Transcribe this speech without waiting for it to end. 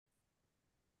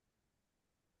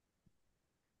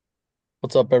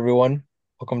What's up, everyone?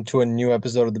 Welcome to a new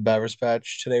episode of the Batters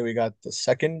Patch. Today we got the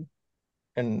second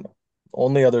and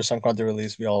only other Sankranti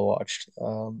release we all watched.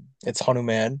 It's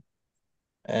Hanuman,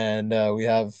 and we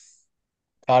have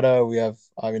Kata, we have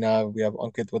Avinav, we have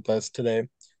Ankit with us today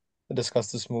to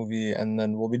discuss this movie, and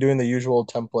then we'll be doing the usual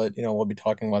template. We'll be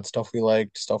talking about stuff we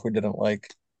liked, stuff we didn't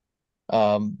like.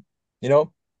 Um, you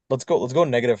know, let's go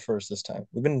negative first this time.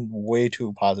 We've been way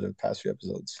too positive past few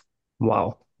episodes.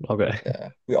 Wow. Okay. Yeah,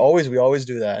 we always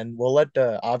do that, and we'll let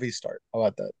Avi start. How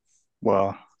about that?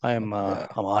 Well, Yeah,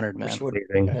 I'm honored, we're man. swi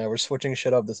Amazing. yeah, we're switching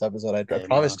shit up this episode. I Hey, man.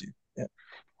 promised you. Yeah,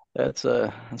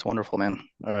 That's wonderful, man.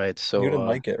 All right. you So didn't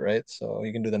like it, right? So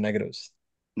you can do the negatives.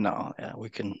 no, yeah, we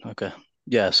can okay.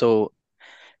 Yeah, so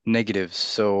negatives.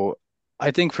 So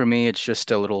I think for me it's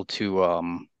just a little too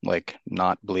like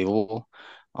not believable.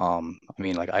 I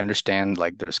mean like I understand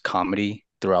like there's comedy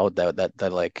throughout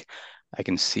that like I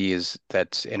can see is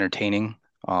that's entertaining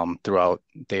throughout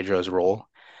Deja's role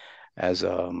as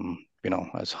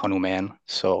as Hanuman.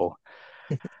 So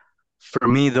for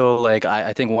me though, like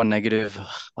I think one negative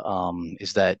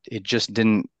is that it just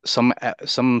didn't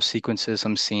some sequences,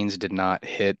 some scenes did not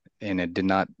hit and it did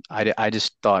not I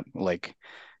just thought like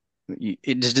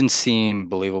it just didn't seem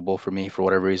believable for me for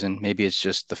whatever reason. Maybe it's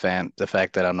just the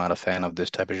fact that I'm not a fan of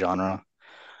this type of genre.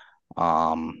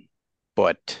 Um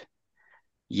but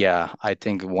yeah, I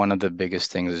think one of the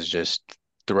biggest things is just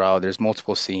throughout there's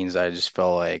multiple scenes I just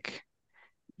felt like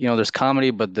there's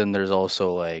comedy, but then there's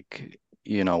also like,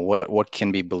 what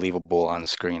can be believable on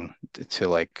screen to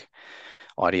like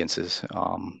audiences.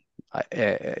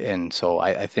 And so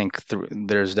I think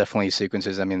there's definitely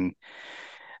sequences. I mean,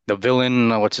 the villain,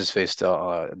 what's his face,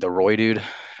 the Roy dude,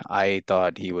 I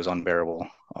thought he was unbearable.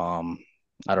 Um,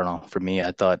 I don't know. For me,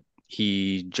 I thought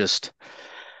he just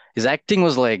his acting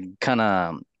was like kind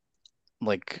of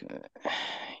like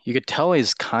you could tell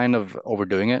he's kind of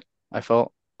overdoing it. I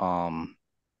felt.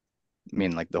 I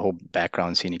mean, like the whole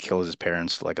background scene, he kills his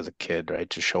parents like as a kid, right?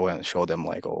 To show them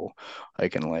like, oh, I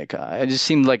can like, it just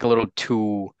seemed like a little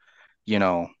too, you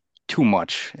know, too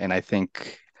much. And I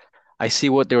think I see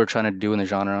what they were trying to do in the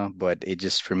genre, but it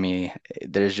just for me,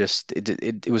 there's just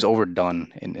it was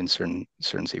overdone in certain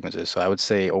sequences. So I would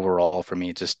say overall for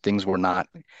me, just things were not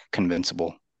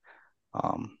convincible.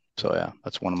 So yeah,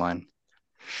 that's one of mine.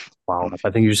 I don't Wow. know if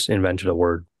I think you just invented a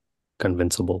word,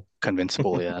 convincible.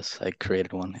 convincible. Yes, I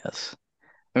created one. Yes,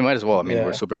 we might as well. I mean,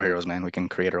 we're Yeah, superheroes, man. We can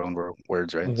create our own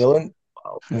words, right? So. villain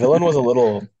Wow. villain was a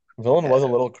little villain Yeah, was a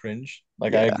little cringe.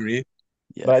 Like I yeah, agree,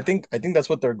 but I yeah, think I think that's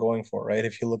what they're going for, right?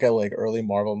 If you look at like early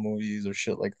Marvel movies or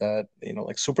shit like that,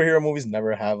 like superhero movies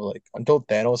never have like until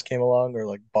Thanos came along or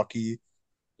like Bucky,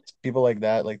 people like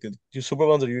that. Like the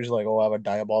supervillains are usually like, oh, I have a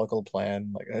diabolical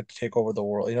plan, like I have to take over the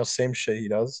world. Same shit he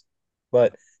does.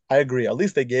 But I agree. At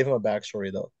least they gave him a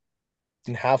backstory though.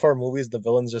 In half our movies, the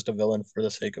villain's just a villain for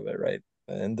the sake of it, right?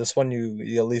 And this one,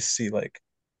 you at least see like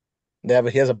he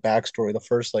has a backstory. The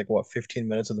first like what 15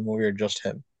 minutes of the movie are just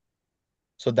him,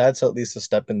 so that's at least a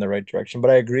step in the right direction.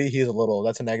 But I agree, he's a little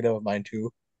that's a negative of mine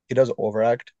too. He does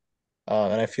overact,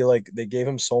 and I feel like they gave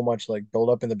him so much like build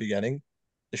up in the beginning.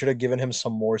 They should have given him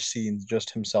some more scenes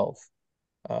just himself.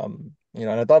 And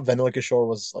I thought Vanilla Kishore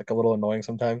was like a little annoying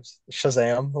sometimes.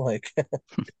 Shazam, like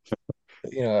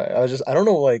I don't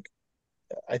know, like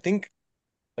I think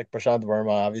like Prashant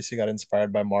Varma obviously got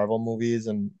inspired by Marvel movies,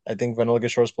 and I think Vanilla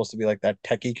Kishore is supposed to be like that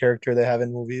techie character they have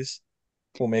in movies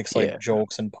who makes like yeah,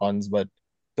 jokes and puns, but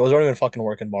those don't even fucking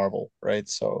work in Marvel, right?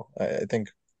 So I think,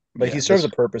 but he yeah. serves a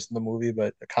This purpose in the movie,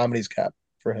 but the comedy's cap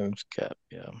for him. was Cap.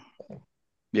 Yeah,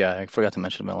 yeah. I forgot to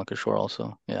mention Melancholy Shore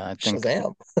also. Yeah, I think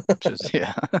Shazam. just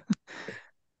yeah,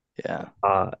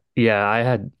 yeah,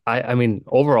 Yeah, I mean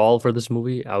overall for this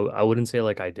movie, I wouldn't say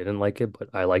like I didn't like it, but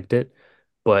I liked it.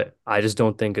 But I just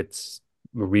don't think it's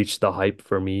reached the hype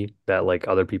for me that like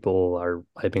other people are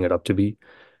hyping it up to be.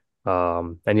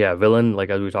 And yeah, villain, like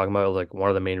as we were talking about, like one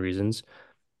of the main reasons.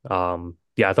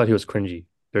 Yeah, I thought he was cringy.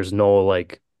 There's no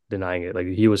like denying it. Like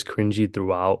he was cringy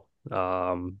throughout.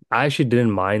 I actually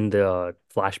didn't mind the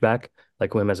flashback,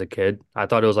 like with him as a kid. I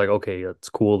thought it was like, okay, it's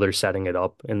cool. They're setting it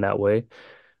up in that way.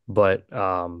 But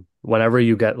whenever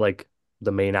you get like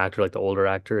the main actor, like the older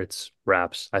actor, it's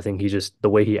raps. I think he just the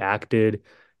way he acted,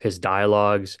 his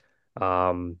dialogues,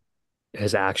 um,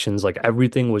 his actions, like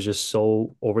everything was just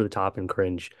so over the top and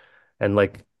cringe. And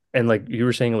like you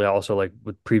were saying, like also like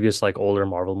with previous like older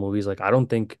Marvel movies, like I don't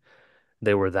think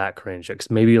they were that cringe. Like,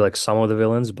 maybe like some of the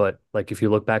villains, but like if you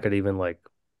look back at even like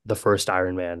the first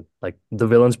Iron Man, like the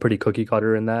villain's pretty cookie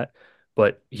cutter in that,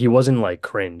 but he wasn't like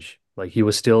cringe. Like he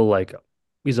was still like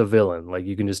he's a villain. Like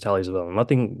you can just tell he's a villain.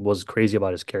 Nothing was crazy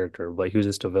about his character, but he was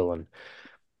just a villain.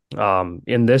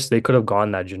 In this, they could have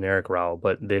gone that generic route,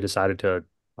 but they decided to,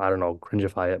 I don't know,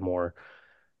 cringeify it more.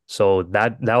 So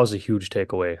that was a huge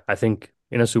takeaway. I think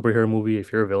in a superhero movie,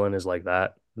 if your villain is like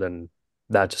that, then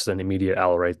that's just an immediate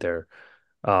L right there.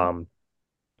 Um,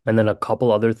 and then a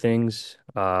couple other things.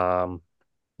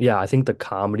 Yeah, I think the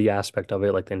comedy aspect of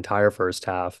it, like the entire first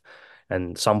half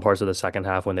and some parts of the second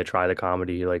half when they try the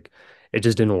comedy, like it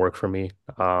just didn't work for me.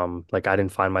 Like I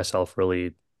didn't find myself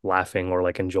really laughing or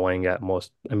like enjoying at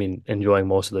most, I mean, enjoying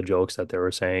most of the jokes that they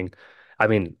were saying. I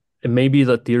mean, it maybe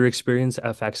the theater experience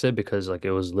affects it because like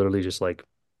it was literally just like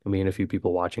me and a few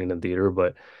people watching it in theater,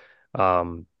 but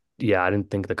um, yeah, I didn't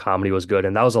think the comedy was good,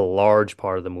 and that was a large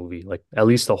part of the movie. Like at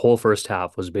least the whole first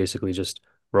half was basically just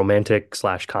romantic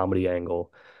slash comedy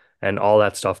angle, and all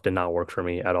that stuff did not work for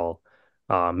me at all.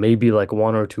 Maybe like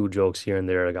one or two jokes here and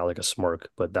there, I got like a smirk,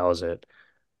 but that was it.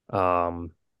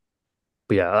 Um,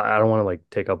 but yeah, I don't want to like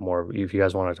take up more. If you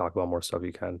guys want to talk about more stuff,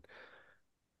 you can.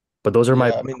 But those are my,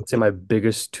 I Yeah, I mean, would say my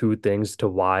biggest two things to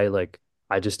why like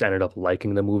I just ended up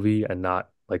liking the movie and not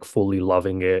like fully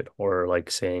loving it or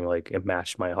like saying like it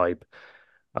matched my hype.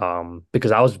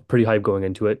 Because I was pretty hyped going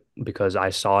into it because I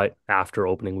saw it after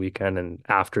opening weekend and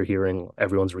after hearing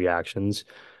everyone's reactions.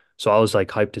 So I was like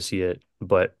hyped to see it,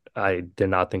 but I did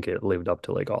not think it lived up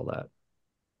to like all that.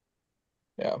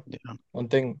 yeah. Yeah. One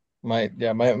thing, my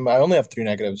I only have three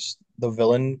negatives. The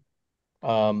villain,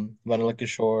 Vanilla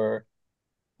Kishore,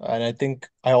 and I think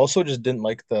I also just didn't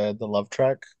like the love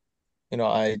track.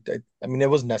 I mean, it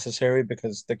was necessary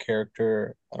because the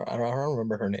character, I don't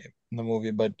remember her name in the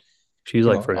movie, but She's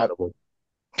you like know, I, forgettable.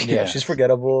 yeah, Yeah. she's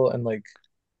forgettable and like,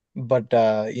 but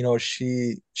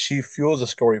she fuels the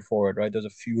story forward, right? There's a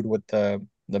feud with the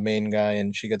main guy,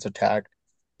 and she gets attacked.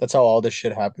 That's how all this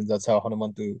shit happens. That's how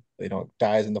Hanumantu,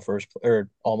 dies in the first or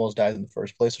almost dies in the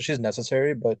first place. So she's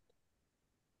necessary, but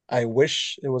I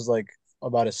wish it was like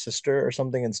about a sister or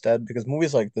something instead, because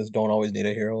movies like this don't always need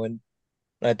a heroine.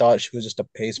 And I thought she was just a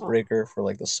pace breaker for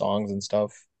like the songs and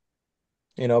stuff,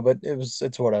 but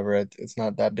it's whatever. It's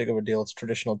not that big of a deal. It's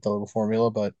traditional Telugu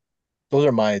formula, but those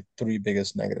are my three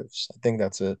biggest negatives. I think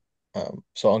that's it.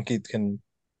 So Ankit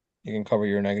you can cover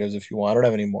your negatives if you want. I don't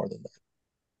have any more than that.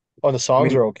 Oh, the I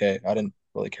songs are mean, okay. I didn't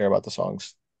really care about the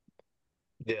songs.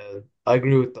 yeah, I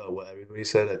agree with what everybody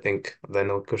said. I think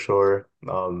Venal Kishore,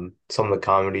 some of the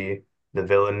comedy, the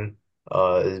villain,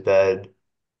 is bad.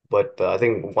 But I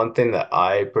think one thing that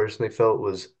I personally felt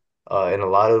was in a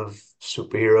lot of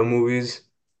superhero movies,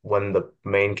 when the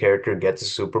main character gets a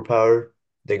superpower,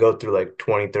 they go through like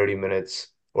 20, 30 minutes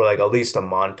or like at least a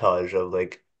montage of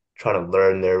like trying to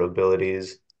learn their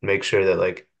abilities, make sure that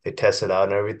like they test it out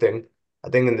and everything. I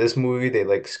think in this movie, they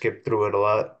like skipped through it a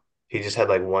lot. He just had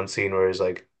like one scene where he's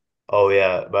like, oh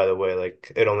yeah, by the way,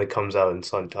 like it only comes out in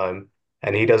sun time.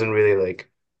 And he doesn't really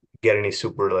like get any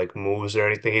super like moves or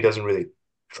anything. He doesn't really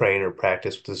train or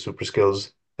practice with the super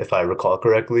skills, if I recall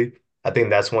correctly. I think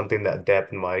that's one thing that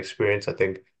dampened my experience. I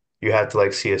think you have to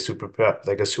like see a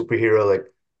like a superhero like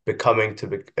becoming to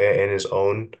be in his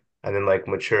own and then like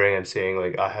maturing and saying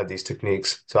like I have these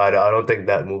techniques. So I don't think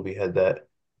that movie had that.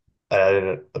 I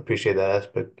didn't appreciate that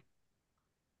aspect.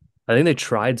 I think they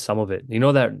tried some of it. You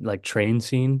know that like train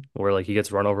scene where like he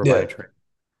gets run over by a Yeah. train.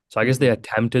 So I guess they Hmm.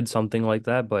 attempted something like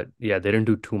that, but yeah, they didn't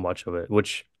do too much of it,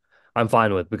 which I'm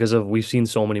fine with because of we've seen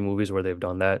so many movies where they've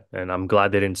done that, and I'm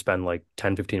glad they didn't spend like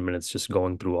 10, 15 minutes just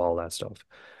going through all that stuff.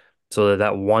 So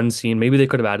that one scene, maybe they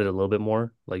could have added a little bit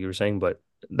more, like you were saying, but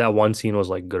that one scene was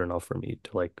like good enough for me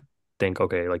to like think,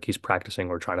 okay, like he's practicing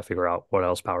or trying to figure out what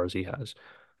else powers he has.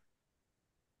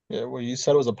 Yeah, well, you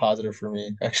said it was a positive for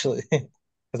me, actually,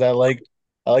 because I like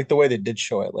the way they did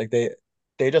show it. Like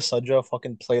Teja Sajja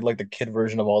fucking played like the kid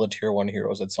version of all the tier one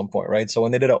heroes at some point, right? So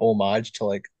when they did a homage to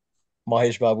like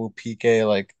Mahesh Babu, PK,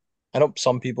 like I know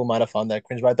some people might have found that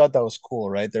cringe, but I thought that was cool,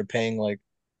 right? They're paying like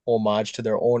homage to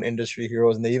their own industry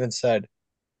heroes, and they even said,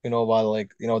 while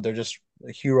like they're just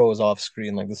heroes off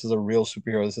screen, like this is a real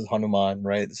superhero. This is Hanuman,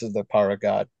 right? This is the power of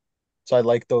God. So I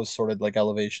like those sort of like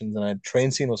elevations, and I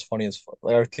train scene was funny as fuck.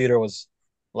 Like our theater was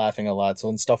laughing a lot. So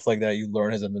in stuff like that, you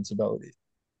learn his invincibility,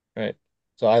 right?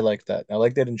 So I like that. I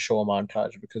like they didn't show a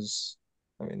montage because,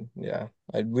 I mean, yeah,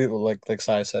 we like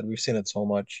Sai said, we've seen it so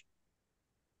much,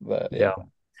 but yeah, Yeah.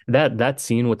 That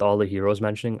scene with all the heroes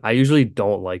mentioning, I usually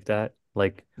don't like that.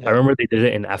 Like I yeah. remember they did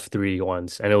it in F3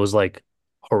 once and it was like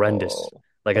horrendous. Oh,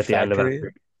 Like the at the end of factory.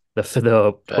 F3. The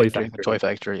toy Yeah, factory. yeah. Factory. Toy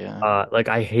Factory, yeah. Like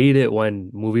I hate it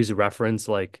when movies reference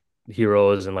like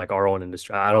heroes and like our own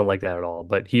industry. I don't like that at all.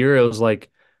 But here it was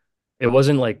like it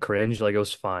wasn't like cringe, like it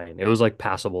was fine. It was like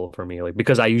passable for me. Like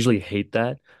because I usually hate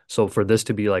that. So for this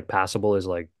to be like passable is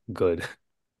like good.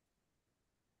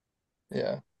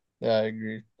 Yeah. Yeah, I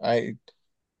agree.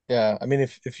 Yeah, I mean,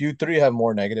 if you three have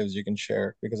more negatives, you can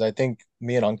share because I think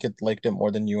me and Ankit liked it more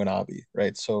than you and Abhi,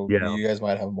 right? So Yeah. you guys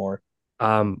might have more.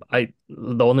 I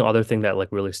the only other thing that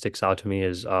like really sticks out to me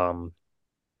is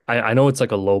I know it's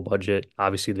like a low budget.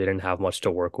 Obviously, they didn't have much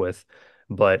to work with,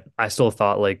 but I still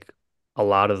thought like a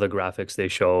lot of the graphics they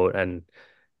showed and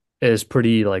is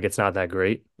pretty like it's not that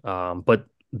great. But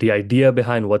the idea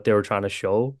behind what they were trying to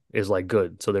show is like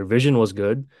good. So their vision was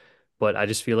good, but I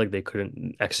just feel like they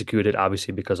couldn't execute it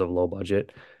obviously because of low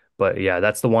budget. But yeah,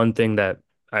 that's the one thing that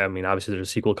I mean, obviously there's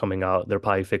a sequel coming out. They'll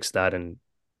probably fix that and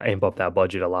amp up that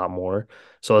budget a lot more.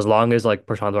 So as long as like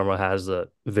Prashant Varma has the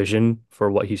vision for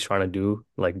what he's trying to do,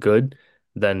 like good,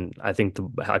 then I think the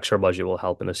extra budget will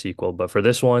help in the sequel. But for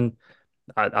this one,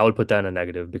 I would put that in a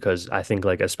negative because I think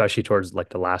like especially towards like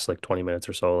the last like 20 minutes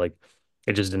or so, like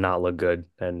it just did not look good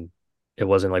and it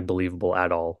wasn't like believable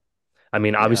at all. I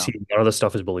mean, Yeah. obviously none of the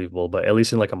stuff is believable, but at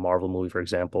least in like a Marvel movie, for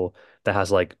example, that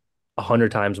has like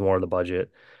 100 times more of the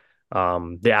budget,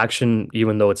 the action,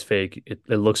 even though it's fake, it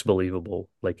looks believable,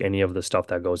 like any of the stuff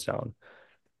that goes down.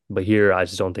 But here, I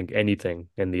just don't think anything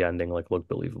in the ending like looked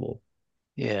believable.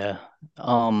 Yeah.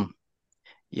 Um,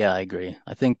 yeah, I agree.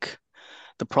 I think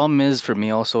the problem is for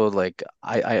me also like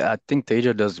I think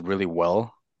Teja does really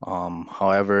well.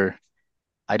 However,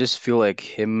 I just feel like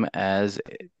him as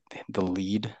the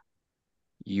lead,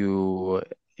 you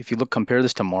if you look compare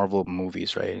this to Marvel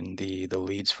movies, right? And the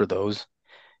leads for those,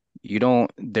 you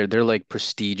don't they're like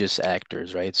prestigious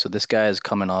actors, right? So this guy is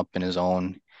coming up in his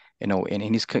own, and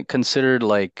he's considered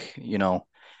like,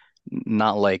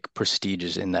 not like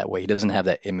prestigious in that way. He doesn't have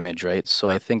that image, right? So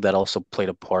I think that also played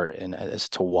a part in as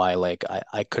to why like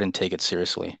I couldn't take it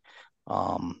seriously.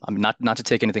 I mean not to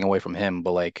take anything away from him,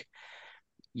 but like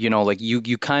like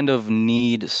you kind of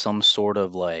need some sort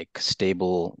of like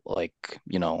stable like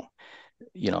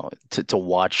to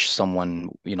watch someone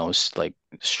like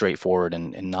straightforward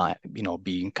and not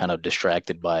being kind of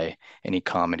distracted by any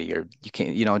comedy, or you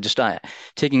can't just not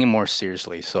taking it more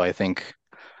seriously. So I think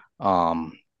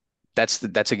um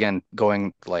that's again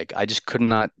going like I just could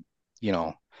not you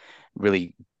know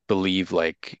really believe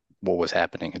like what was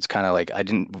happening. It's kind of like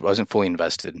wasn't fully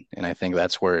invested, and I think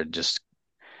that's where it just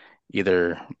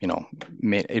either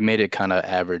made it kind of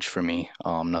average for me.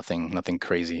 Nothing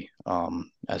crazy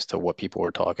as to what people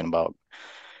were talking about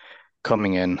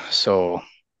coming in. So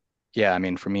yeah, I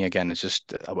mean for me again, it's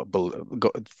just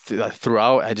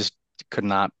throughout I just could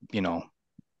not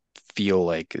feel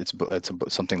like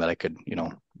something that I could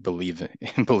believe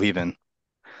believe in.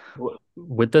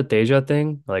 With the Deja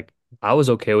thing, like I was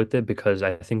okay with it because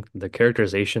I think the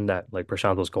characterization that like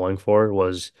Prashant was going for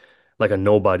was like a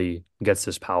nobody gets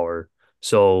this power.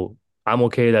 So I'm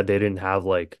okay that they didn't have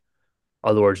like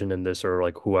Other Origin in this or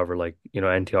like whoever, like,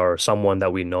 NTR or someone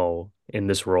that we know in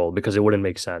this role because it wouldn't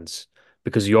make sense.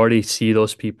 Because you already see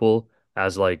those people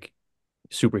as like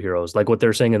superheroes, like what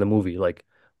they're saying in the movie, like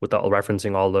without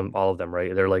referencing all of them,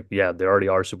 right? They're like, yeah, they already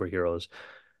are superheroes.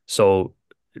 So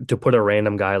to put a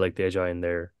random guy like Deja in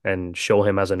there and show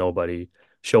him as a nobody,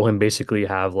 show him basically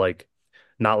have like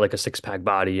not like a six-pack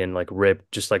body and like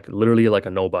ripped, just like literally like a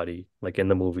nobody, like in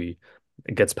the movie,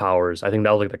 it gets powers. I think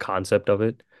that was like the concept of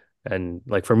it. And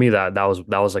like for me that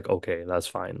was like okay, that's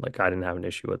fine. Like I didn't have an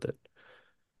issue with it.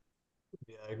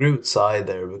 Yeah, I agree with Sai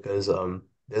there because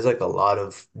there's like a lot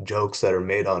of jokes that are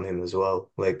made on him as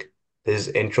well. Like his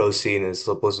intro scene is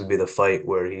supposed to be the fight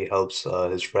where he helps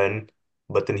his friend,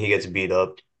 but then he gets beat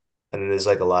up. And then there's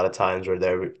like a lot of times where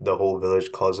the whole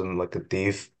village calls him like a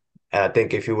thief. And I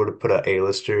think if you were to put a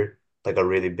A-lister, like a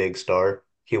really big star,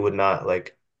 he would not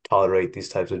like tolerate these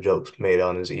types of jokes made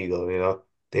on his ego, you know?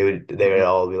 They would Mhm.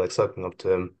 all be like sucking up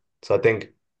to him. So I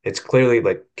think it's clearly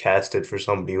like casted for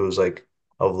somebody who's like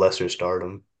of lesser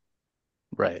stardom.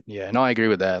 Right. Yeah. No, I agree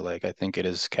with that. Like, I think it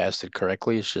is casted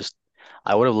correctly. It's just,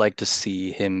 I would have liked to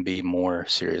see him be more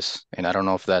serious. And I don't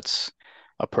know if that's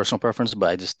a personal preference, but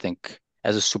I just think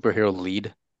as a superhero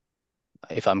lead,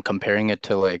 if I'm comparing it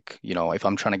to like, if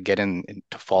I'm trying to get in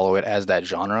to follow it as that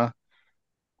genre,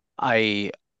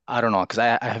 I, I don't know, because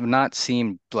I have not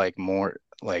seen like more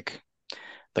like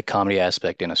the comedy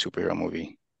aspect in a superhero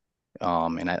movie.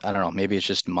 And I don't know, maybe it's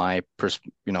just my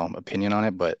opinion on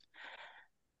it, but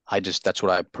that's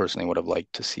what I personally would have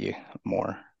liked to see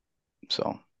more.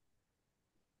 So,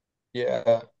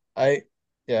 Yeah, I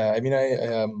yeah, I mean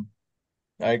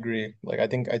I agree. Like I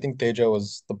think Teja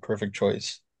was the perfect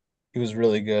choice. He was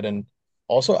really good, and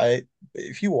also I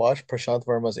if you watch Prashant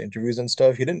Varma's interviews and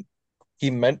stuff,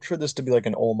 he meant for this to be like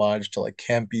an homage to like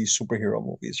campy superhero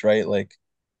movies, right? Like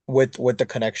with the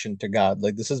connection to God.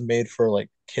 Like this is made for like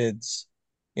kids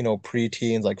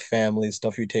preteens, like family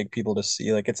stuff you take people to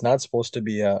see. Like it's not supposed to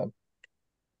be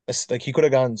like he could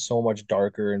have gone so much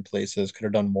darker in places, could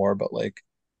have done more, but like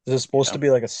this is supposed Yeah. to be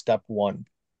like a step one.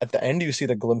 At the end, you see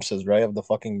the glimpses, right, of the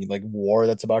fucking like war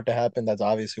that's about to happen. That's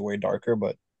obviously way darker,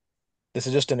 but this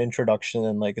is just an introduction,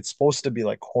 and like it's supposed to be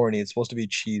like corny. It's supposed to be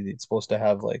cheesy. It's supposed to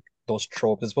have like those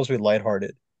tropes. It's supposed to be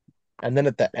lighthearted. And then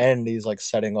at the end, he's like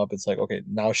setting up. It's like, okay,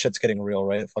 now shit's getting real,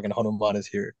 right? Fucking Hanuman is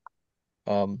here.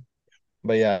 Um,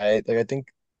 but yeah, I think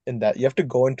in that you have to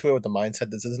go into it with the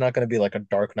mindset this is not going to be like a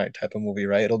Dark Knight type of movie,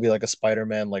 right? It'll be like a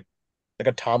Spider-Man, like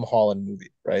a Tom Holland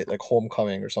movie, right? Like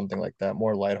Homecoming or something like that,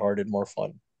 more lighthearted, more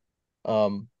fun.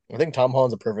 I think Tom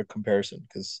Holland's a perfect comparison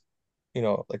because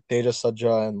like Deja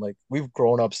Sajja and like we've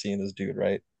grown up seeing this dude,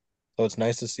 right? So it's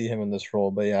nice to see him in this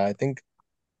role. But yeah, I think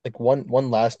like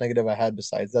one last negative I had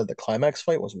besides that, the climax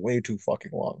fight was way too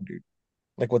fucking long, dude.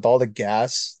 Like with all the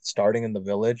gas starting in the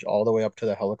village all the way up to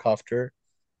the helicopter,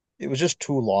 it was just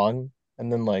too long.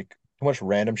 And then like too much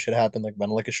random shit happened, like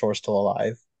Menelik Shore's still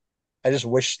alive. I just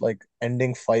wish like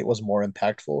ending fight was more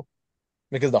impactful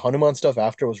because the Hanuman stuff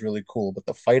after was really cool, but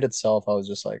the fight itself, I was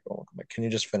just like, oh, like, can you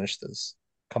just finish this?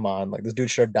 Come on, like this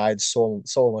dude should have died so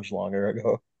much longer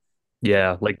ago.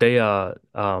 Yeah, like they I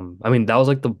mean that was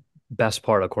like the best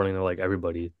part according to like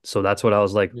everybody. So that's what I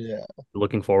was like Yeah,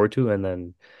 looking forward to, and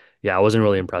then yeah, I wasn't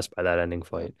really impressed by that ending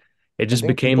yeah. fight. It I just think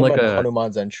became people like meant a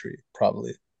Hanuman's entry,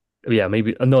 probably. yeah,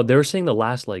 maybe no, they were saying the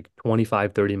last like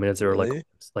 25, 30 minutes they were like Really?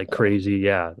 it's like Oh, crazy.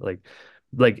 Yeah, like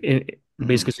Mm.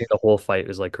 basically saying the whole fight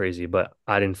is like crazy, but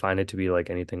I didn't find it to be like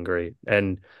anything great.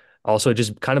 And also it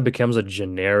just kind of becomes a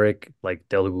generic like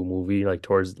Telugu movie like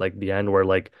towards like the end where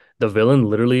like the villain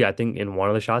literally I think in one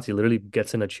of the shots he literally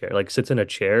gets in a chair, like sits in a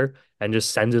chair and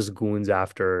just sends his goons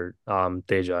after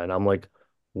Teja and I'm like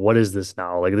what is this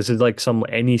now? Like this is like some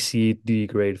NEC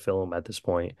grade film at this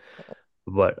point.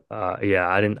 But yeah,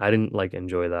 I didn't like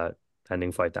enjoy that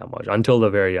ending fight that much until the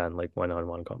very end, like when on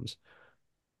one comes.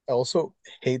 I also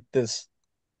hate this.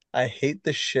 I hate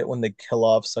this shit when they kill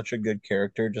off such a good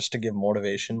character just to give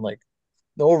motivation. Like,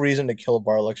 no reason to kill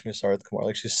Baralakshmi Sarathkumar.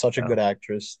 Like, she's such a Yeah. good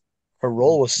actress. Her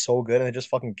role was so good, and they just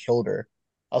fucking killed her.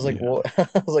 I was like, Yeah. what? I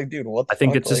was like, dude, what the I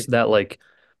think fuck? it's Like, just that like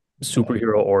yeah,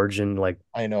 superhero origin, like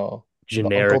I know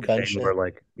the Uncle generic Ben thing where shit.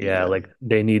 like yeah, Yeah. like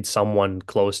they need someone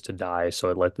close to die,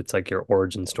 so it's like your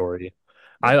origin story.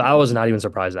 I was not even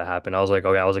surprised that happened. I was like,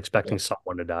 okay, I was Yeah, expecting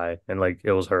someone to die, and like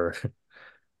it was her.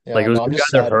 Like yeah. it was No, I'm gonna be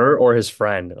just either sad. her or his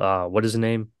friend. What is his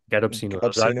name? Get up scene. It Get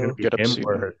up, was either gonna Sinu. be Get up him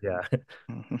or soon. her. Yeah.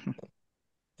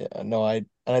 Yeah, no, and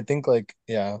I think like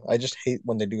yeah, I just hate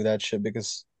when they do that shit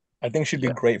because I think she'd be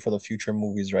Yeah. great for the future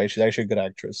movies, right? She's actually a good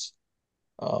actress.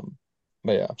 Um,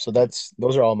 but yeah, so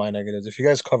those are all my negatives. If you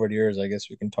guys covered yours, I guess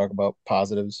we can talk about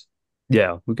positives.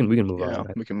 Yeah, we can move Yeah.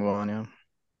 on. We can move on. Yeah.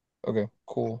 Okay,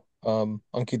 cool.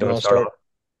 Ankit, do You you want to want to start start? off?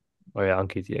 Oh yeah,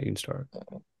 Ankit, yeah, you can start.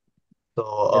 So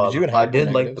Or did you even I have more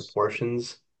did like the negatives?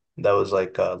 portions that was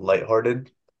like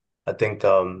lighthearted. I think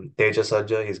Teja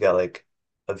Sajja, he's got like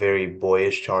a very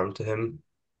boyish charm to him.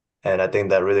 And I think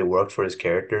that really worked for his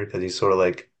character because he's sort of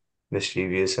like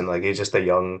mischievous and like he's just a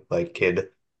young like kid.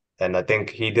 And I think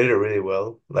he did it really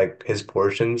well. Like his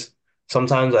portions.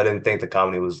 Sometimes I didn't think the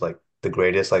comedy was like the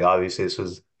greatest. Like obviously this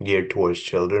was geared towards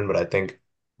children, but I think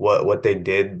what they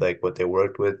did, like what they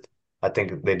worked with, I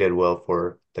think they did well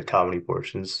for the comedy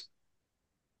portions.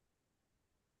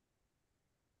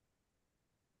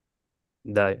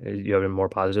 That you have any more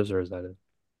positives or is that it?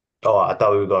 Oh, I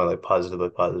thought we were going like positive by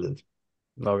positive.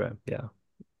 Okay, yeah.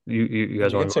 You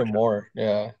guys You want can to say go? more.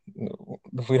 Yeah,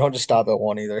 we don't just stop at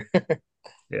one either.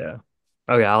 Yeah.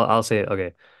 Okay, I'll say it.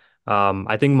 Okay.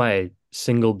 I think my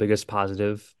single biggest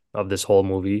positive of this whole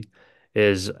movie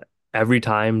is every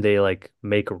time they like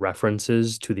make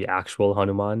references to the actual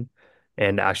Hanuman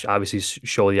and actually obviously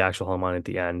show the actual Hanuman at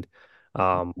the end.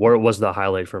 Where it was the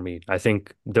highlight for me. I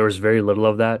think there was very little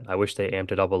of that. I wish they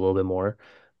amped it up a little bit more.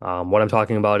 What I'm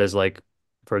talking about is like,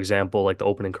 for example, like the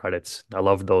opening credits. I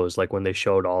love those. Like when they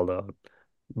showed all the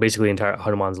basically entire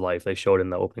Hanuman's life they showed in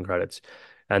the opening credits.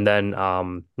 And then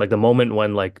like the moment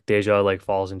when like Deja like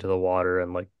falls into the water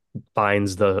and like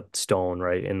finds the stone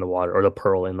right in the water or the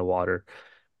pearl in the water.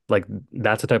 Like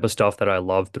that's the type of stuff that I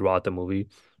love throughout the movie.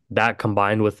 That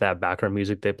combined with that background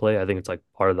music they play, I think it's like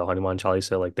part of the Hanuman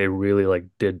Chalisa. Like they really like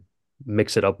did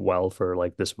mix it up well for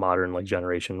like this modern like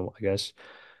generation, I guess.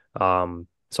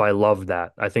 So I loved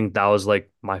that. I think that was like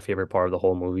my favorite part of the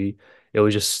whole movie. It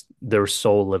was just there was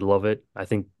so little of it. I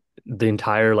think the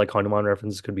entire like Hanuman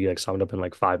references could be like summed up in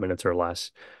like 5 minutes or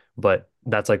less. But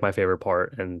that's like my favorite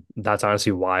part, and that's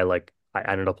honestly why like I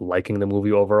ended up liking the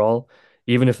movie overall.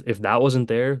 Even if that wasn't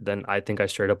there, then I think I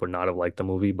straight up would not have liked the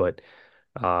movie. But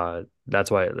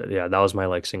That's why, yeah, that was my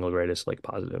like single greatest like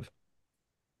positive.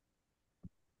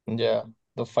 Yeah,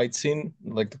 the fight scene,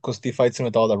 like the Kusti fight scene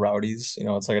with all the rowdies,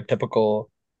 it's like a typical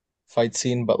fight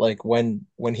scene, but like when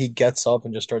he gets up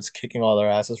and just starts kicking all their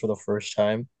asses for the first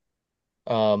time,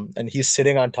 and he's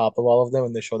sitting on top of all of them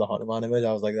and they show the Hanuman image,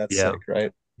 I was like, that's Yeah. sick,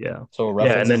 right? Yeah. So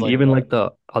Yeah, and references then like even like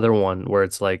the other one where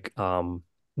it's like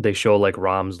they show like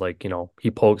Ram's like,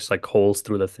 he pokes like holes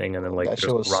through the thing and then like that there's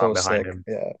shit was Ram so behind sick. him.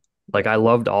 Yeah. Like I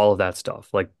loved all of that stuff.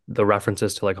 Like the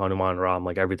references to like Hanuman Ram,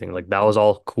 like everything. Like that was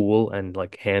all cool and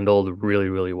like handled really,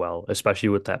 really well, especially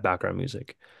with that background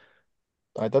music.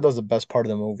 I thought that was the best part of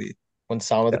the movie when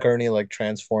Yeah. Samadhikarni like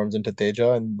transforms into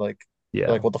Teja and like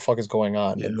you're Yeah. like what the fuck is going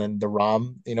on? Yeah. And then the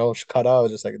Ram, cut out,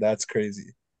 just like that's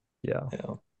crazy. Yeah. You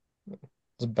know, it's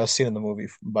the best scene in the movie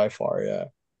by far. Yeah,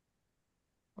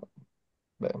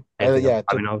 but Anything else? yeah,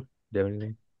 I mean, do you have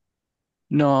anything?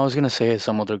 No, I was gonna say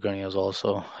some other Gurneas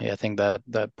also. Yeah, I think that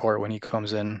part when he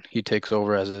comes in, he takes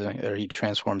over or he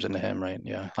transforms into him, right?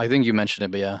 Yeah, I think you mentioned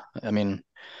it, but yeah, I mean,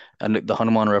 and the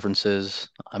Hanuman references,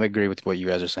 I agree with what you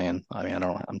guys are saying. I mean, I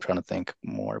don't, I'm trying to think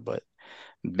more, but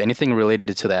anything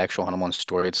related to the actual Hanuman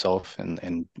story itself, and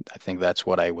I think that's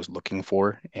what I was looking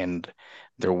for, and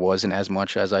there wasn't as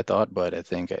much as I thought, but I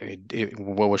think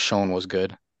what was shown was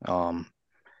good. Um,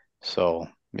 so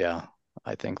yeah,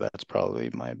 I think that's probably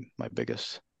my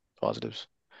biggest positives.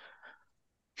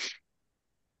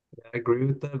 I agree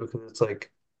with that because it's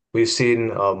like we've seen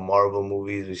Marvel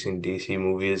movies, we've seen DC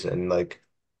movies, and like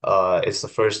it's the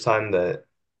first time that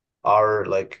our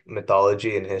like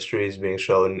mythology and history is being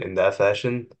shown in that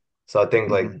fashion. So I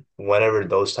think like Hmm. whenever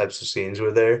those types of scenes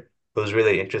were there, it was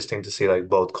really interesting to see like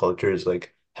both cultures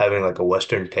like having like a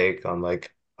Western take on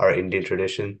like our Indian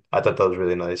tradition. I thought that was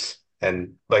really nice.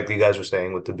 And like you guys were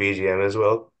saying with the BGM as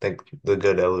well, I think the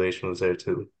good elevation was there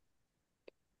too.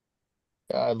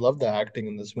 I love the acting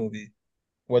in this movie.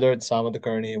 Whether it's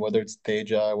Samadhikarni, whether it's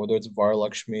Teja, whether it's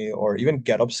Varalakshmi, or even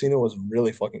Get Up Sinu was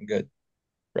really fucking good,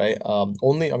 right?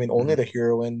 Only Hmm. the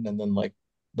heroine and then like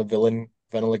the villain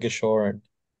Venala Kishore and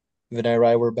Vinay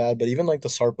Rai were bad, but even like the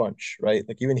Sarpanch, right?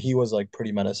 Like even he was like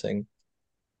pretty menacing.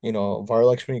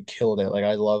 Varalakshmi killed it. Like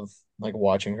I love like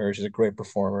watching her. She's a great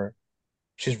performer.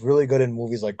 She's really good in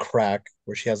movies like Crack,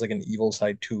 where she has like an evil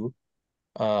side too.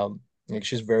 Like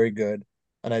she's very good.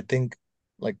 And I think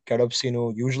like Get Up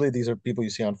Sinu, usually these are people you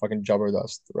see on fucking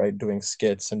Jabardast, right? Doing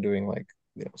skits and doing like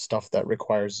stuff that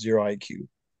requires zero IQ.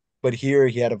 But here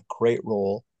he had a great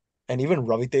role. And even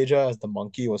Ravi Teja as the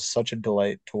monkey was such a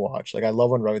delight to watch. Like I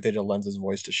love when Ravi Teja lends his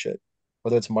voice to shit.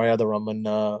 Whether it's Maryada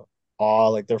Ramana, Aw,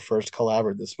 like their first collab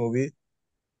or this movie.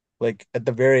 Like at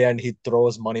the very end, he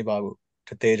throws Money Babu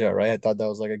to Teja, right? I thought that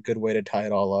was like a good way to tie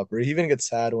it all up. Or he even gets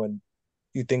sad when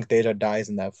you think Teja dies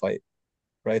in that fight,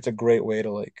 right? It's a great way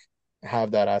to like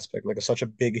have that aspect, like such a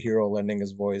big hero lending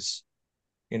his voice,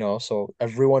 So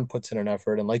everyone puts in an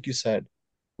effort, and like you said,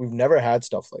 we've never had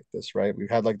stuff like this, right? We've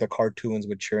had like the cartoons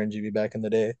with Chiranjeevi back in the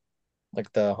day,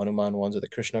 like the Hanuman ones or the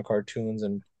Krishna cartoons,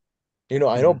 and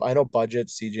Hmm. I know budget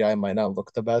CGI might not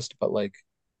look the best, but like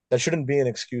that shouldn't be an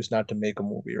excuse not to make a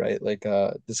movie, right? Like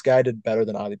this guy did better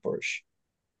than Adi Purush,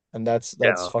 and that's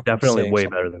Yeah, fucking definitely saying way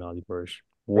better something, than Adi Purish.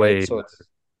 right? Way So better.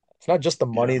 it's not just the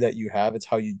Yeah. money that you have, it's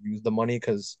how you use the money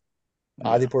because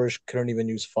Yeah. Adi Purush couldn't even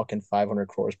use fucking 500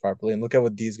 crores properly. And look at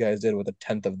what these guys did with a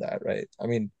tenth of that, right? I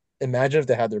mean, imagine if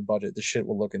they had their budget, the shit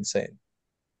would look insane.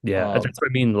 Yeah, that's Um, what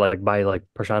I mean, like by like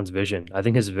Prashant's vision. I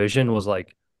think his vision was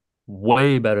like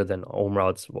way better than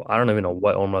Omraut's. I don't even know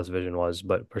what Omraut's vision was,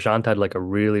 but Prashant had like a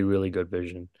really, really good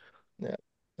vision. yeah.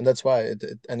 And that's why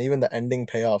and even the ending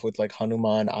payoff with like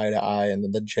Hanuman eye to eye and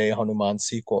then the Jay Hanuman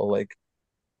sequel, like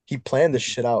he planned this Mhm.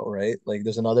 shit out, right? Like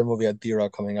there's another movie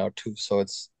Adira coming out too. So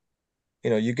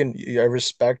I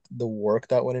respect the work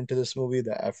that went into this movie,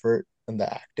 the effort and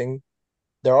the acting.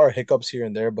 There are hiccups here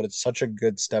and there, but it's such a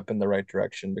good step in the right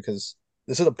direction because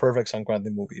this is a perfect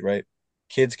Sankranti movie, right?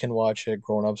 Kids can watch it,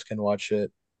 grown-ups can watch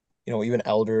it, even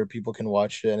elder people can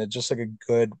watch it, and it's just like a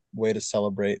good way to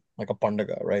celebrate like a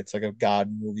pandaga, right? It's like a God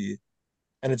movie,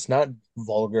 and it's not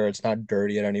vulgar, it's not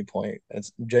dirty at any point.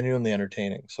 It's genuinely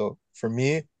entertaining. So for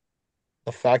me,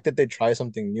 the fact that they try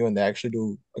something new and they actually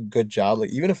do a good job,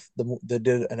 like even if they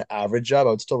did an average job,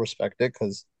 I would still respect it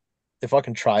because they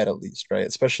fucking tried at least, right?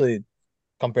 Especially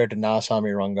compared to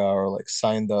Nasami Ranga or like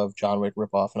Signed of John Wick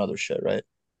ripoff and other shit, right?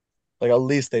 Like at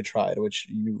least they tried, which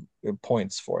you it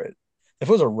points for it. If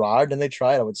it was a rod and they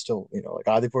tried, I would still, like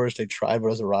Adipurus, they tried, but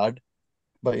it was a rod.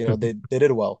 But they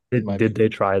did well in my Did view. they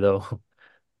try though?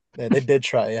 They did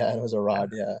try, yeah, and it was a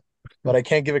rod, yeah. But I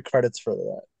can't give it credits for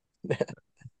that.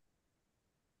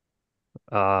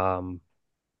 Um,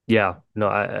 yeah, no,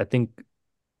 I think.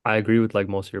 I agree with like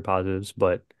most of your positives,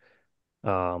 but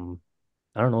um,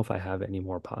 I don't know if I have any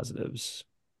more positives.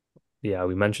 Yeah,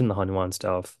 we mentioned the Hanuman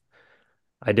stuff.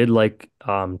 I did like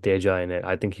Teja in it.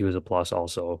 I think he was a plus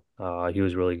also. He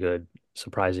was really good,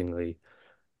 surprisingly.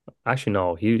 Actually,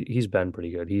 no, he's been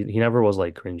pretty good. He never was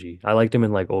like cringy. I liked him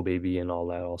in like Oh Baby and all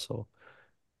that also.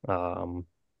 Um,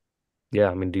 yeah,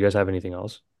 I mean, do you guys have anything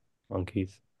else on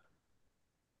Keith?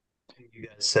 You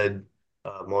guys said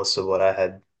most of what I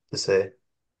had to say.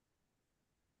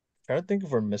 Trying to think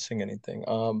if we're missing anything.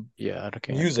 Yeah, I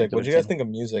can't Music. think of What do you guys anything. think of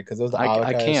music? Because there's the I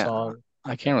Avakai can't song.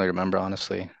 I can't really remember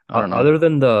honestly. I don't know. Other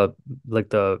than the like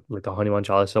the Hanuman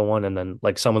Chalisa one and then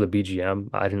like some of the BGM,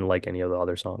 I didn't like any of the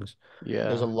other songs.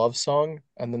 There's a Yeah. love song,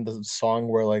 and then the song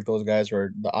where like those guys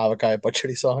were the Avakai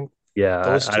Pachadi song. Yeah,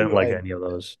 Those I didn't two, like I any of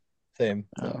those. same.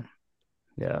 Yeah, Um,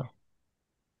 Yeah,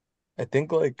 I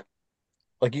think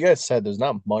like you guys said, there's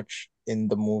not much in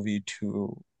the movie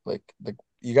to like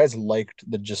you guys liked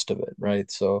the gist of it, right?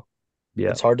 So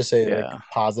yeah. it's hard to say like yeah.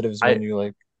 positives I when you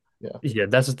like, yeah, Yeah,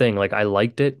 that's the thing. Like I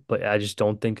liked it, but I just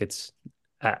don't think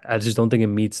I just don't think it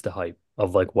meets the hype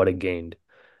of like what it gained.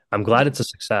 I'm glad yeah, it's a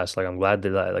success. Like I'm glad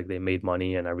that like they made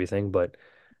money and everything, but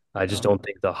I just Yeah. don't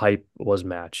think the hype was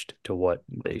matched to what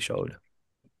they showed.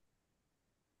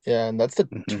 yeah, and that's the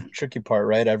Hmm. tricky part,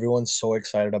 right? Everyone's so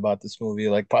excited about this movie.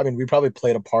 Like, I mean, we probably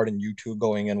played a part in you two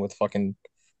going in with fucking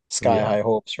sky Yeah. high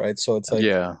hopes, right? So it's like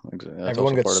Yeah, that's everyone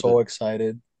also gets part of it. so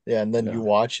excited, yeah, and then you Yeah.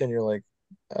 watch it and you're like,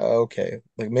 okay,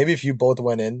 like maybe if you both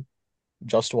went in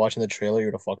just watching the trailer,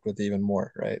 you'd have fucked with it even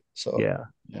more, right? So, Yeah.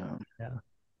 Yeah. Yeah.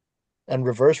 and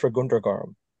reverse for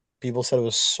Gundrakaram. People said it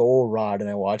was so rad, and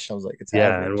I watched and I was like, it's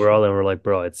Yeah. And average. we're like,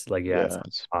 bro, it's like, yeah, it's Yeah,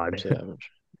 it's odd. it's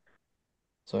average.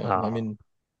 So I Uh, mean,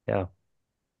 yeah.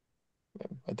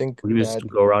 I think We yeah, just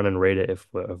go around and rate it if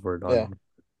we're yeah, done.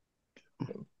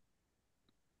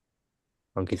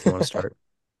 Monkey, if you want to start.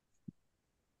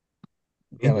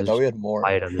 You damn. I guys are thought we so had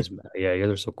more. quiet on this. Yeah, you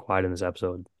guys are so quiet in this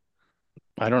episode.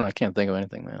 I can't think of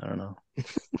anything, man. I don't know.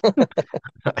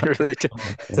 I really do.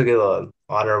 Okay. To give an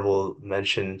honorable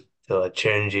mention to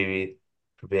Chiranjeevi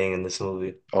for being in this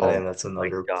movie. I Oh, think that's My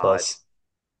another God. plus.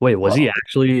 Wait, was he wow.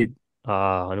 actually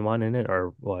Hanuman in it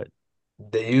or what?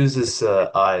 They use his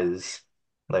eyes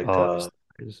like Oh,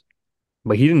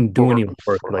 but he didn't do any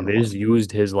work. For Like they just Hanuman.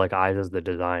 used his like eyes as the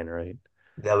design, right?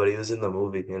 yeah, but he was in the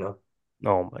movie,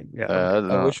 Oh my yeah, okay. Uh,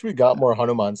 I no, wish we got more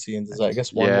Hanuman scenes. Is I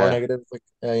guess one more yeah, negative, like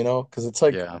because it's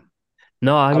like yeah,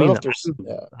 No, I I don't know mean if there's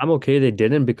yeah I'm okay they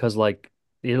didn't because like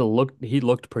he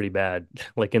looked pretty bad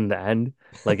like in the end.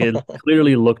 Like it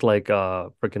clearly looked like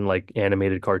a freaking like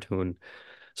animated cartoon.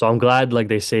 So I'm glad like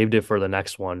they saved it for the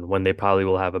next one when they probably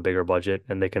will have a bigger budget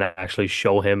and they can actually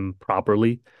show him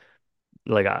properly.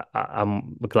 Like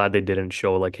I'm glad they didn't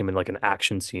show like him in like an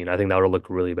action scene. I think that would have looked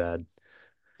really bad.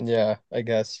 yeah. I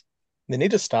guess they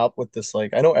need to stop with this.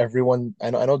 Like I know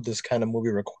this kind of movie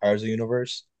requires a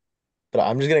universe, but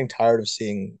I'm just getting tired of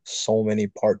seeing so many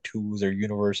part twos or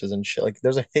universes and shit. Like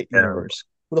there's a hit Yeah. universe.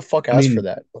 Who the fuck I asked for mean,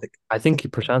 that? Like I think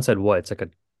Prashant said what? It's like a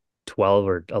 12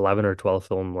 or 11 or 12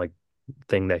 film like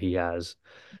thing that he has.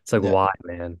 It's like yeah. why,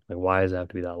 man? Like why does it have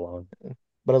to be that long?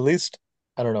 But at least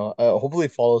I don't know. Hopefully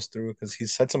follows through because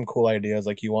he's said some cool ideas.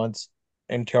 Like he wants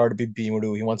NTR to be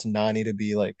Bimuru. He wants Nani to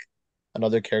be like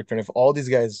another character. And if all these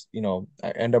guys,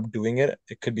 end up doing it,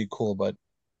 it could be cool. But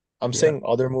I'm Yeah. saying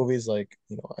other movies like,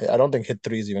 I don't think Hit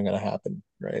 3 is even gonna happen,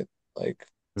 right? Like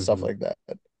stuff Hmm. like that.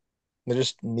 There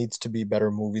just needs to be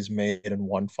better movies made in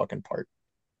one fucking part.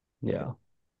 Right. Yeah.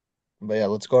 But yeah,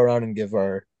 let's go around and give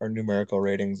our numerical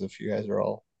ratings if you guys are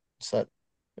all set.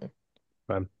 Yeah.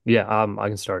 Right. Yeah, I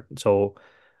can start. So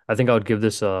I think I would give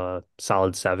this a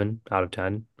solid 7 out of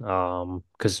 10.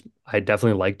 Because I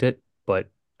definitely liked it,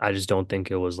 but I just don't think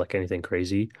it was like anything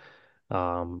crazy.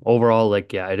 Overall,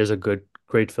 like yeah, it is a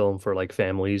great film for like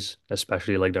families,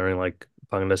 especially like during like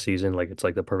Pangda season. Like it's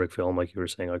like the perfect film, like you were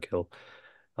saying, Akil.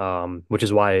 Which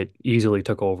is why it easily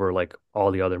took over like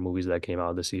all the other movies that came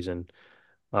out this season.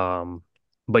 Um,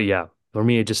 but yeah, for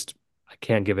me, it just I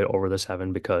can't give it over the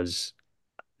 7 because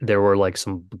there were like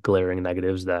some glaring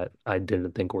negatives that I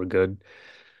didn't think were good.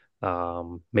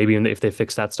 Maybe if they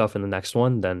fix that stuff in the next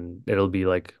one, then it'll be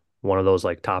like one of those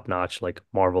like top notch like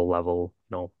Marvel level,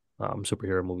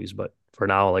 superhero movies. But for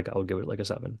now, like I would give it like a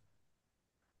 7.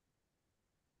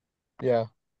 Yeah.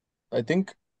 I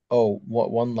think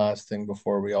what one last thing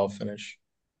before we all finish.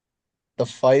 The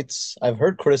fights, I've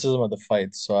heard criticism of the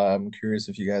fights, so I'm curious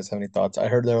if you guys have any thoughts. I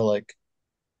heard they're like,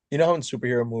 how in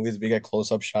superhero movies we get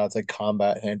close-up shots like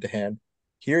combat hand to hand.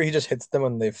 Here he just hits them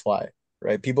and they fly,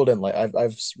 right? People didn't like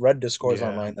I've read discourse yeah,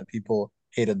 online that people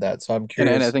hated that. So I'm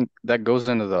And I curious. think that goes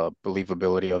into the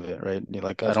believability of it, right?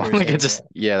 Like I That's what don't you're like it saying. just Yeah.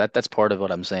 yeah, that's part of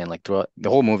what I'm saying. Like throughout the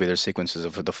whole movie, there's sequences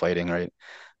of the fighting, right?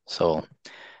 So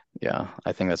yeah,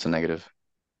 I think that's a negative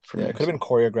for Yeah. It me. could have been So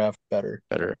choreographed better.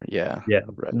 better, yeah, Yeah.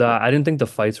 right, I didn't think the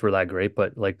fights were that great,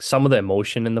 but like some of the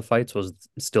emotion in the fights was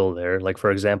still there. Like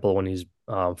for example, when he's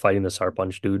fighting the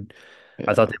Sarpunch dude,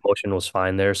 I thought yeah, the emotion was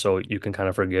fine there, so you can kind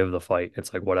of forgive the fight.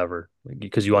 It's like whatever, like,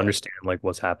 because you yeah, understand like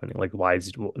what's happening, like why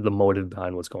is the motive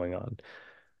behind what's going on.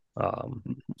 Um,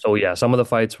 so yeah, some of the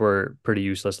fights were pretty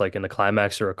useless. Like in the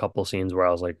climax, there were a couple scenes where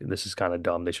I was like, this is kind of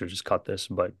dumb. They should just cut this.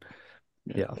 But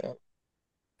yeah, yeah, Yeah.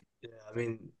 Yeah, I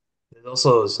mean, there's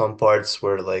also some parts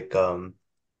where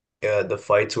yeah, the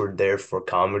fights were there for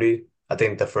comedy. I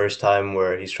think the first time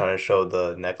where he's trying to show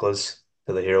the necklace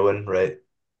to the heroine, right?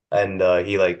 And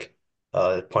he like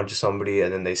punches somebody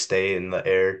and then they stay in the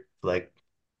air for like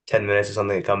 10 minutes or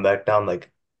something and come back down.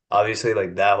 Like obviously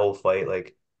like that whole fight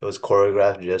like it was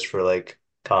choreographed just for like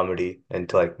comedy and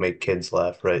to like make kids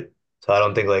laugh, right? So I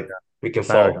don't think like we can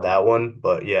kind of fault dumb. that one,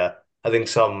 but yeah, I think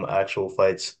some actual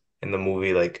fights in the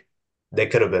movie like they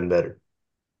could have been better.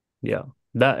 Yeah.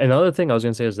 That another thing I was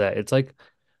gonna say is that it's like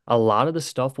a lot of the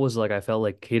stuff was like I felt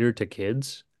like catered to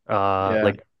kids. yeah,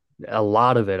 Like a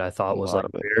lot of it I a thought was lot like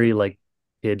of it, very like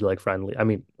kid like friendly. I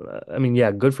mean,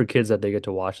 yeah, good for kids that they get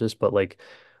to watch this, but like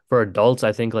for adults,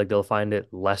 I think like they'll find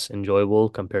it less enjoyable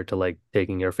compared to like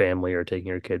taking your family or taking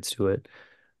your kids to it.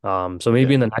 So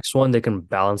maybe yeah, in the next one they can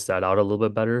balance that out a little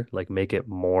bit better, like make it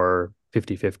more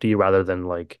 50-50 rather than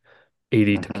like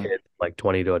 80 to hmm kids, like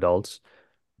 20 to adults.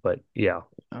 But yeah,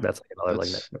 yeah. that's like another like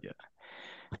That's negative. yeah,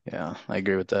 yeah, I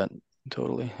agree with that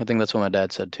totally. I think that's what my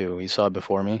dad said too. He saw it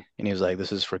before me, and he was like,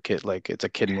 "This is for kid, like it's a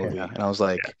kid movie," and I was Yeah.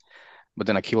 like. But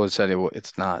then Akilo said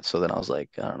it's not. So then I was like,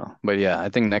 I don't know. But yeah, I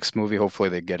think next movie, hopefully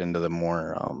they get into the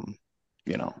more,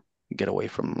 you know, get away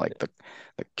from like the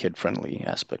kid friendly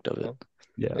aspect of it.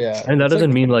 Yeah. Yeah. And that It's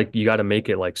doesn't like mean like you got to make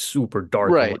it like super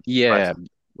dark and Right. like Yeah. depressing,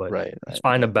 but Right. just Right.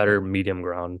 find a better medium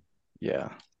ground. Yeah.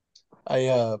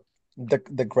 I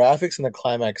the graphics and the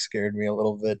climax scared me a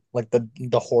little bit. Like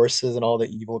the horses and all the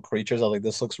evil creatures. I was like,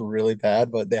 this looks really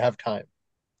bad, but they have time.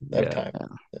 They have Yeah. time. Yeah.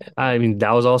 Yeah. I mean,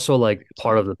 that was also like Take your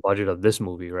part of time. the budget of this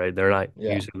movie, right? They're not Yeah.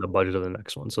 using the budget of the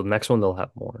next one. So the next one they'll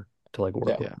have more to like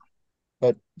work Yeah. with. Yeah.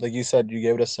 But like you said, you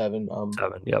gave it a seven.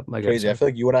 7. Yep, I get Crazy. I 7. feel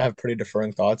like you and I have pretty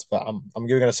differing thoughts, but I'm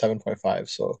giving it a 7.5.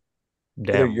 So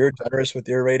either Damn. you're generous with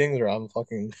your ratings or I'm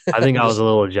fucking I think I'm I was a just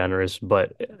little generous,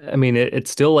 but I mean, it's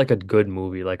still like a good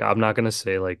movie. Like I'm not gonna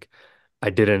say like I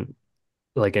didn't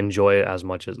like enjoy it as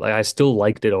much as like I still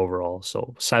liked it overall.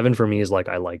 So 7 for me is like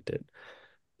I liked it.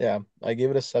 yeah, I gave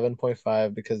it a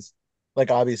 7.5 because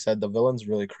like Abby said, the villain's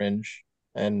really cringe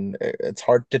and it's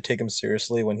hard to take him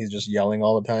seriously when he's just yelling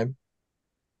all the time.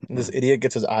 And this Mhm. idiot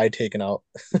gets his eye taken out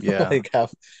Yeah. like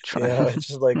half, Try. it's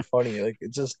just like funny. Like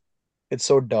it's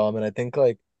so dumb and I think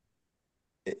like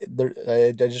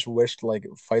I just wished like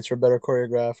fights were better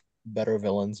choreographed, better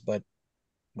villains, but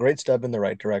great step in the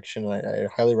right direction. I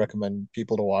highly recommend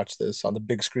people to watch this on the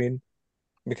big screen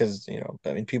because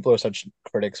I mean people are such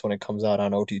critics when it comes out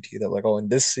on OTT that like, oh, in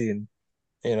this scene,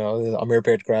 the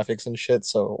Amir-Page graphics and shit.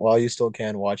 So while you still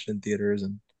can watch it in theaters,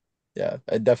 and yeah,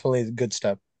 it definitely a good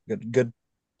step, good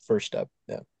first step.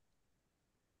 Yeah,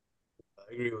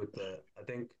 I agree with that. I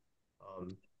think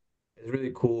it's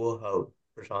really cool how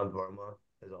Prashant Varma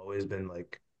has always been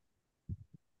like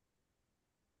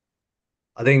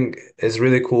I think it's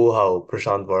really cool how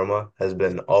Prashant Varma has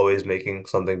been always making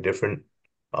something different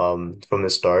from the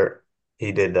start.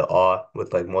 He did the Awe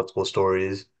with like multiple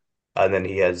stories and then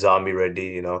he had Zombie Ready,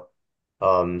 you know.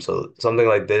 So something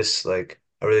like this, like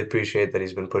I really appreciate that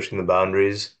he's been pushing the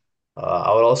boundaries.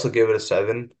 I would also give it a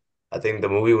 7. I think the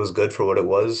movie was good for what it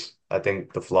was. I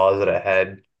think the flaws that it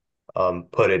had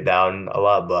put it down a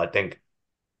lot, but I think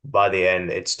by the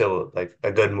end, it's still like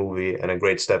a good movie and a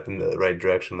great step in the right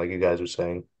direction, like you guys were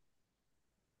saying.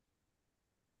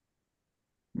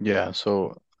 Yeah.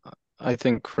 So I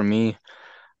think for me,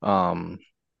 um,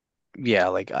 yeah,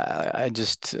 like I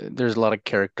just there's a lot of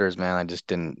characters, man. I just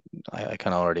didn't. I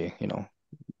kind of already,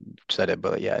 said it,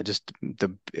 but yeah, just the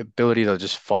ability to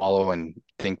just follow and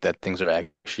think that things are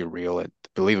actually real. The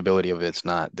believability of it's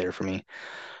not there for me.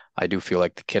 I do feel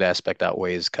like the kid aspect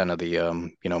outweighs kind of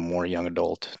the more young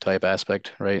adult type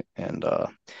aspect, right? And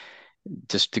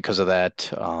just because of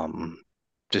that,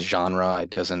 just genre, it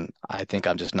doesn't. I think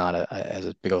I'm just not as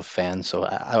a big of a fan. So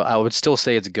I would still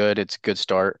say it's good. It's a good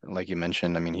start, like you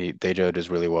mentioned. I mean, Dejo does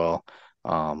really well.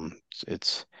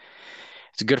 It's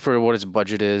it's good for what its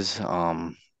budget is.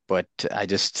 but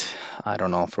I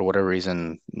don't know, for whatever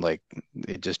reason, like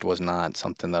it just was not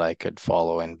something that I could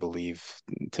follow and believe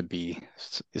to be.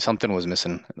 Something was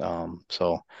missing.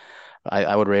 So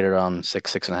I would rate it on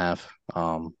six, 6.5.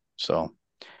 So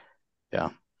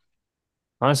yeah,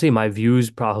 Honestly, my views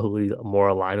probably more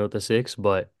aligned with the six,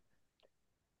 but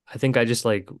I think I just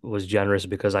like was generous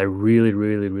because I really,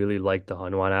 really, really liked the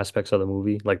Hanuman aspects of the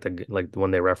movie, like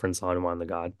when they reference Hanuman the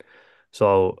god.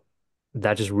 So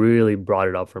that just really brought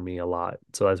it up for me a lot.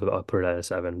 So that's what I put it at a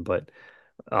seven. But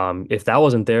if that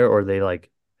wasn't there, or they like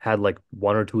had like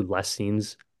one or two less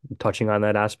scenes touching on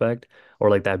that aspect, or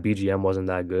like that BGM wasn't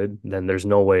that good, then there's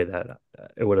no way that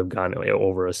it would have gone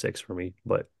over a six for me.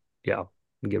 But yeah, I'll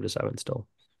give it a seven still.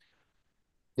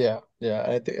 Yeah, yeah.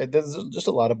 I think there's just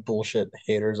a lot of bullshit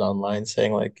haters online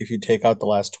saying like if you take out the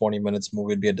last 20 minutes, movie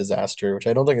would be a disaster, which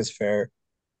I don't think is fair.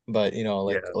 But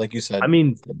Yeah. like you I said,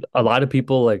 mean, a lot of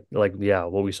people like yeah,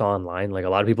 what we saw online, like a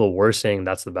lot of people were saying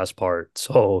that's the best part.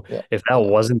 So yeah, if that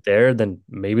yeah, wasn't there, then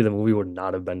maybe the movie would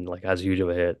not have been like as huge of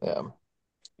a hit. yeah.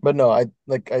 But no, I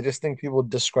just think people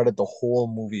discredit the whole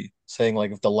movie, saying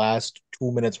like if the last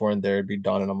 2 minutes weren't there, it'd be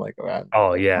done. And I'm like, ah,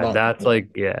 Oh yeah, not that's yeah.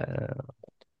 like yeah,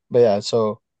 But yeah,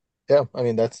 so yeah, I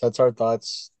mean that's our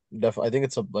thoughts. Definitely, I think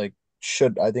it's a like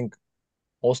should I think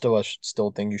most of us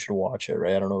still think you should watch it,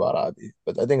 right? I don't know about Adi,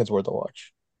 but I think it's worth a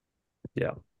watch.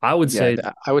 yeah. I would yeah. say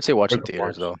I would say watch in worth a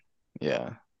theaters watch. though.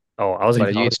 Yeah, Oh, but I was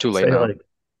it's too gonna late say now. like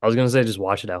I was gonna say just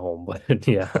watch it at home, but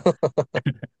yeah.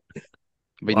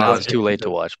 But now Wow, it's too just late to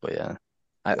because watch. But yeah,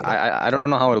 Yeah, I don't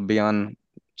know how it'll be on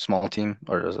small team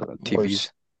or worse.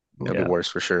 TVs. It'll be yeah, Hmm. worse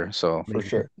for sure. So For maybe.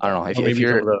 sure. I don't know Or if maybe some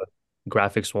you're of the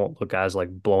graphics won't look as like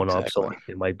blown up, so exactly like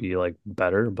it might be like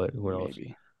better, but who knows?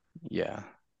 maybe yeah.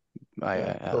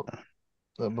 Yeah. I So,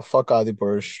 but fuck Adi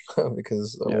Bursh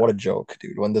because Yeah, what a joke,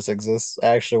 dude. When this exists,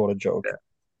 actually, what a joke. yeah,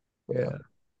 Yeah. yeah.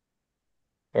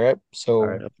 All right. All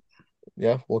So right.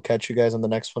 yeah, we'll catch you guys on the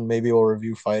next one. Maybe we'll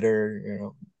review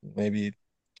Fighter. Maybe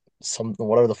some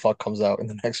whatever the fuck comes out in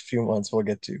the next few months. We'll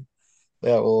get to.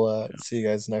 Yeah. We'll Yeah. see you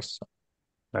guys next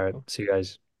All right. See you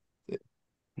guys.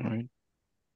 time. All right.